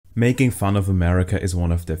Making fun of America is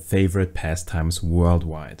one of their favorite pastimes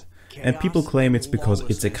worldwide. And people claim it's because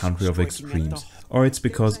it's a country of extremes, or it's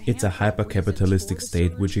because it's a hyper-capitalistic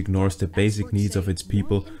state which ignores the basic needs of its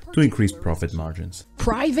people to increase profit margins.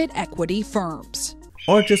 Private equity firms.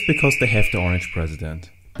 Or just because they have the orange president.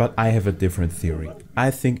 But I have a different theory.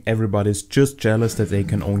 I think everybody's just jealous that they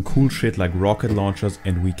can own cool shit like rocket launchers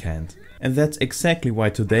and we can't. And that's exactly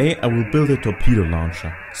why today I will build a torpedo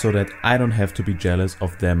launcher, so that I don't have to be jealous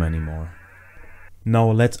of them anymore.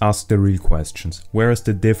 Now let's ask the real questions. Where is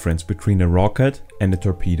the difference between a rocket and a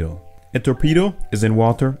torpedo? A torpedo is in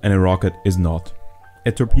water and a rocket is not.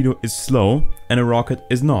 A torpedo is slow and a rocket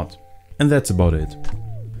is not. And that's about it.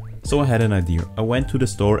 So I had an idea. I went to the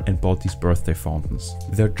store and bought these birthday fountains.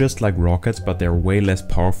 They're just like rockets, but they're way less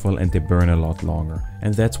powerful and they burn a lot longer.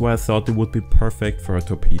 And that's why I thought they would be perfect for a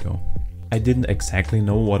torpedo. I didn't exactly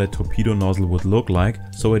know what a torpedo nozzle would look like,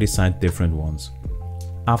 so I designed different ones.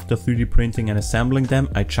 After 3D printing and assembling them,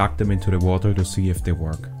 I chucked them into the water to see if they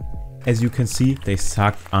work. As you can see, they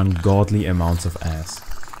sucked ungodly amounts of ass.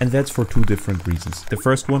 And that's for two different reasons. The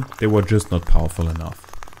first one, they were just not powerful enough.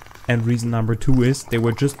 And reason number two is, they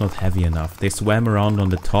were just not heavy enough. They swam around on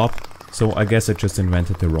the top, so I guess I just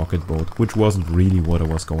invented the rocket boat, which wasn't really what I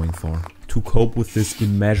was going for. To cope with this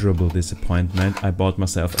immeasurable disappointment, I bought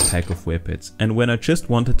myself a pack of whippets. And when I just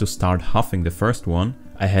wanted to start huffing the first one,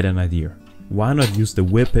 I had an idea. Why not use the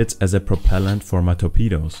whippets as a propellant for my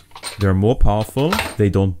torpedoes? They're more powerful, they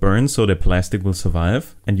don't burn so the plastic will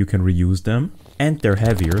survive and you can reuse them, and they're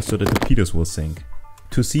heavier so the torpedoes will sink.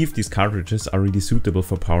 To see if these cartridges are really suitable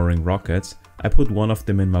for powering rockets, I put one of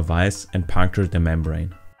them in my vise and punctured the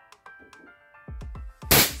membrane.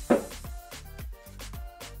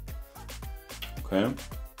 Okay,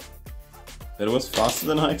 that was faster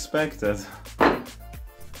than I expected.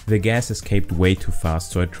 The gas escaped way too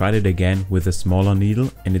fast, so I tried it again with a smaller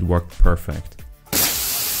needle and it worked perfect.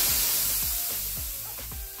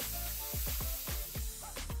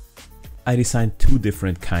 I designed two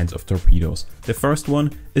different kinds of torpedoes. The first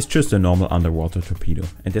one is just a normal underwater torpedo,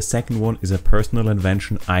 and the second one is a personal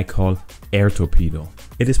invention I call air torpedo.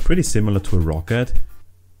 It is pretty similar to a rocket.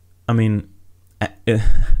 I mean, it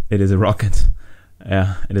is a rocket.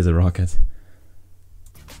 Yeah, it is a rocket.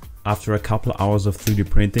 After a couple hours of 3D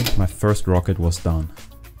printing, my first rocket was done.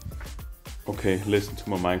 Okay, listen to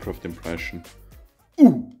my Minecraft impression.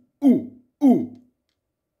 Ooh, ooh, ooh.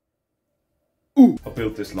 Ooh. I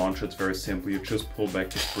built this launcher, it's very simple. You just pull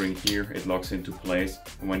back the spring here, it locks into place.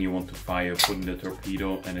 And when you want to fire, put in the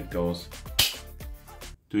torpedo and it goes.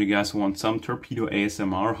 Do you guys want some torpedo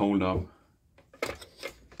ASMR? Hold up.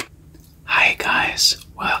 Hi guys,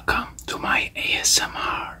 welcome to my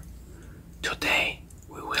ASMR. Today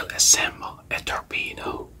we will assemble a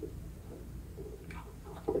torpedo.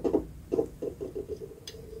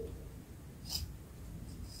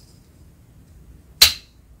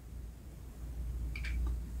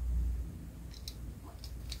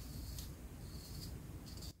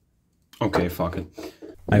 Okay, fuck it.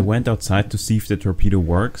 I went outside to see if the torpedo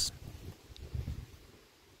works.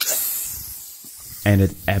 And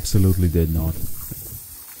it absolutely did not.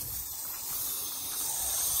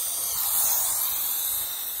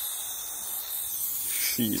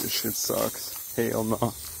 This shit sucks. Hell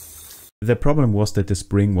no. The problem was that the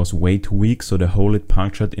spring was way too weak, so the hole it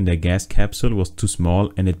punctured in the gas capsule was too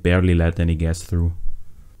small and it barely let any gas through.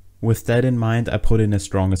 With that in mind, I put in a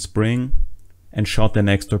stronger spring and shot the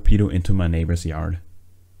next torpedo into my neighbor's yard.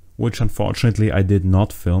 Which unfortunately I did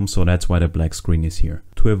not film, so that's why the black screen is here.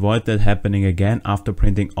 To avoid that happening again, after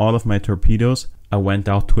printing all of my torpedoes, I went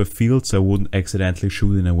out to a field so I wouldn't accidentally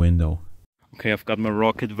shoot in a window. Okay, I've got my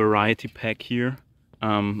rocket variety pack here.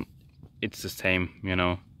 It's the same, you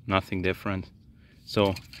know, nothing different.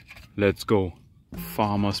 So, let's go.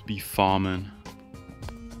 Farmers be farming.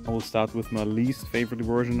 I will start with my least favorite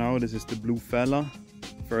version now. This is the blue fella.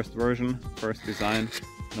 First version, first design,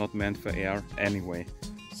 not meant for air anyway.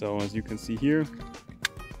 So as you can see here,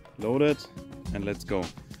 load it and let's go.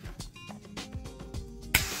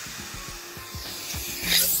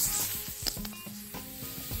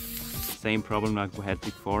 Same problem like we had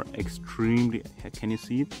before, extremely, can you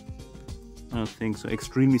see it? I don't think so,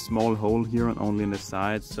 extremely small hole here and only on the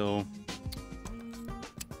side, so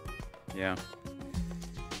yeah.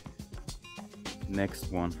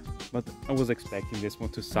 Next one. But I was expecting this one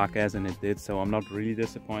to suck ass and it did, so I'm not really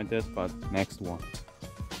disappointed, but next one.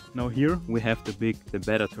 Now here we have the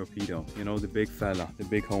better torpedo, you know, the big fella, the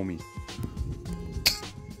big homie.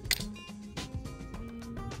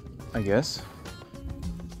 I guess.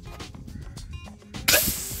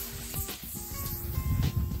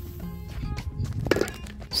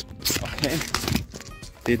 Okay.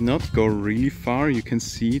 Did not go really far, you can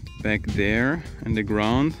see it back there in the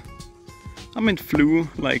ground. I mean, it flew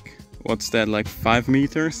like, what's that, like 5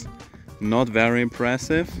 meters? Not very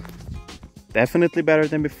impressive. Definitely better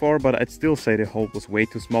than before, but I'd still say the hole was way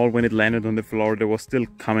too small. When it landed on the floor, there was still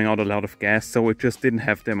coming out a lot of gas, so it just didn't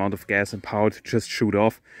have the amount of gas and power to just shoot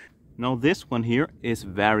off. Now this one here is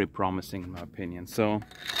very promising in my opinion, so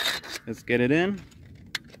let's get it in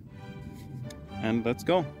and let's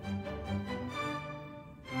go.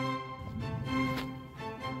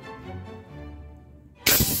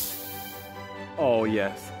 Oh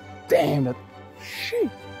yes, damn that shit.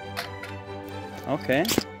 Okay,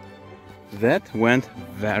 that went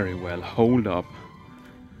very well. Hold up,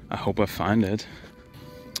 I hope I find it.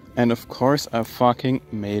 And of course I fucking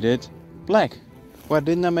made it black. Why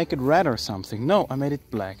didn't I make it red or something? No, I made it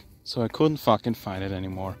black, so I couldn't fucking find it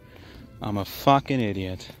anymore. I'm a fucking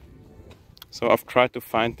idiot. So I've tried to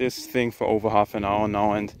find this thing for over half an hour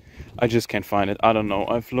now and I just can't find it. I don't know,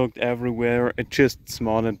 I've looked everywhere. It's just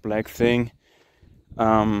small and black thing.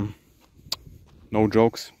 No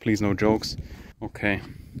jokes, please no jokes. Okay,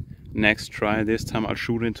 next try. This time I'll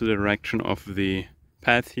shoot into the direction of the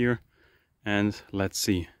path here and let's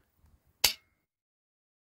see.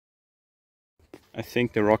 I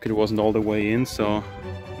think the rocket wasn't all the way in, so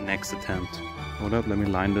next attempt. Hold up, let me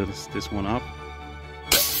line this one up.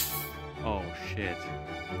 Oh shit.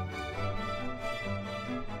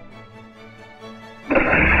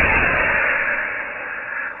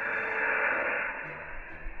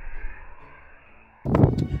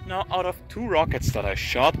 Now, out of 2 rockets that I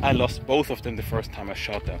shot, I lost both of them the first time I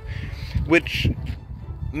shot them, which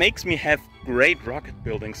makes me have great rocket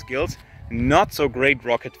building skills, not so great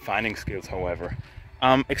rocket finding skills, however.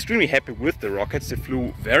 I'm extremely happy with the rockets. They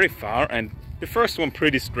flew very far, and the first one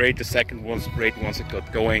pretty straight, the second one straight once it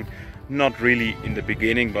got going. Not really in the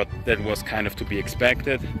beginning, but that was kind of to be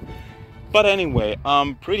expected. But anyway,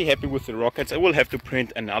 I'm pretty happy with the rockets. I will have to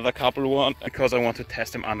print another couple one because I want to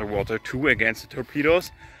test them underwater too against the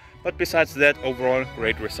torpedoes. But besides that, overall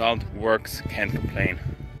great result, works, can't complain.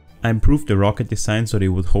 I improved the rocket design so they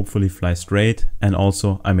would hopefully fly straight, and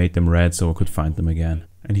also I made them red so I could find them again.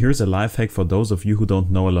 And here's a life hack for those of you who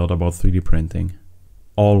don't know a lot about 3D printing.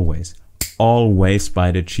 Always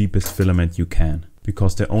buy the cheapest filament you can.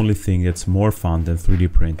 Because the only thing that's more fun than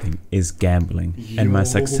 3D printing is gambling. And my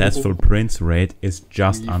successful prints rate is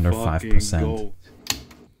just under 5%.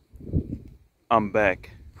 I'm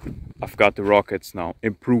back. I've got the rockets now.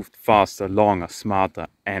 Improved, faster, longer, smarter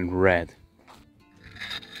and red.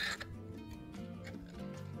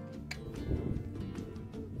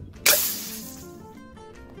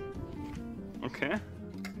 Okay.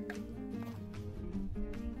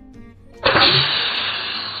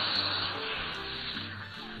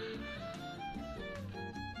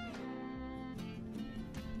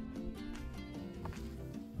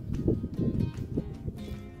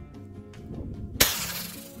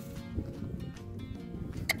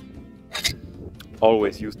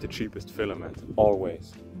 Always use the cheapest filament,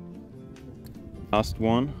 always. Last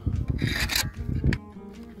one.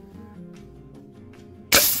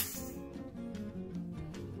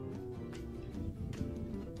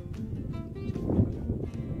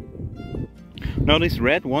 Now these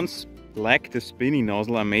red ones lack the spinny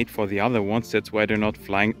nozzle I made for the other ones, that's why they're not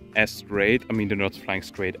flying as straight. I mean, they're not flying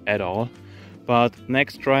straight at all. But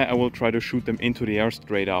next try I will try to shoot them into the air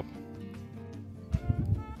straight up.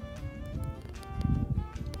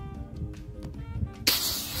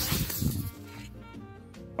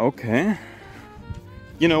 Okay,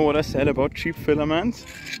 you know what I said about cheap filaments?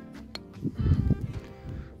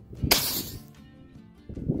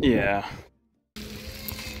 Yeah.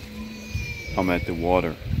 I'm at the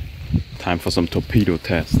water. Time for some torpedo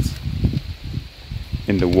tests.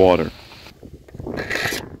 In the water.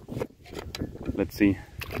 Let's see.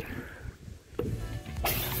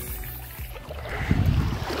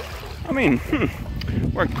 I mean,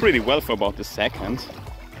 worked pretty well for about a second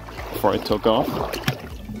before it took off.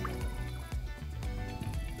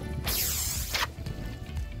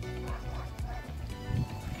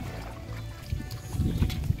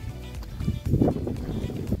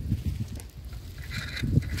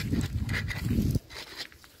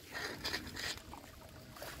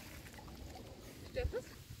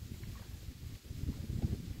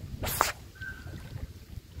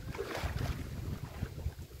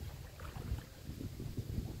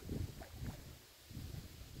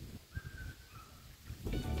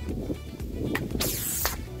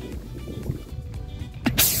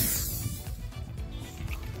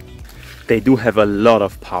 They do have a lot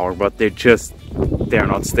of power, but they're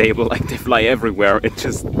not stable. Like, they fly everywhere. It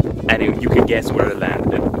just and you can guess where they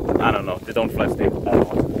land. And I don't know, they don't fly stable at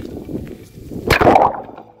all.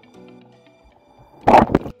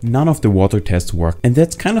 None of the water tests worked, and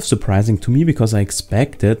that's kind of surprising to me because I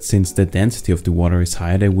expected, since the density of the water is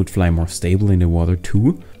higher, they would fly more stable in the water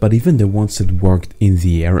too. But even the ones that worked in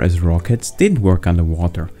the air as rockets did work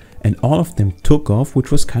underwater, and all of them took off,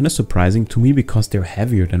 which was kind of surprising to me because they're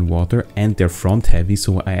heavier than water and they're front heavy,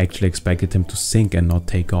 so I actually expected them to sink and not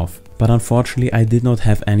take off. But unfortunately I did not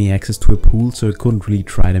have any access to a pool, so I couldn't really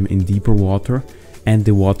try them in deeper water. And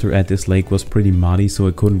the water at this lake was pretty muddy, so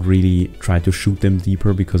I couldn't really try to shoot them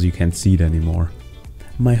deeper because you can't see it anymore.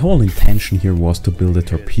 My whole intention here was to build a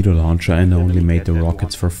torpedo launcher, and I only made the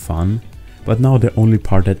rockets for fun. But now the only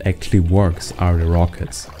part that actually works are the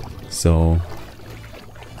rockets. So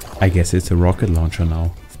I guess it's a rocket launcher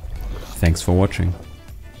now. Thanks for watching.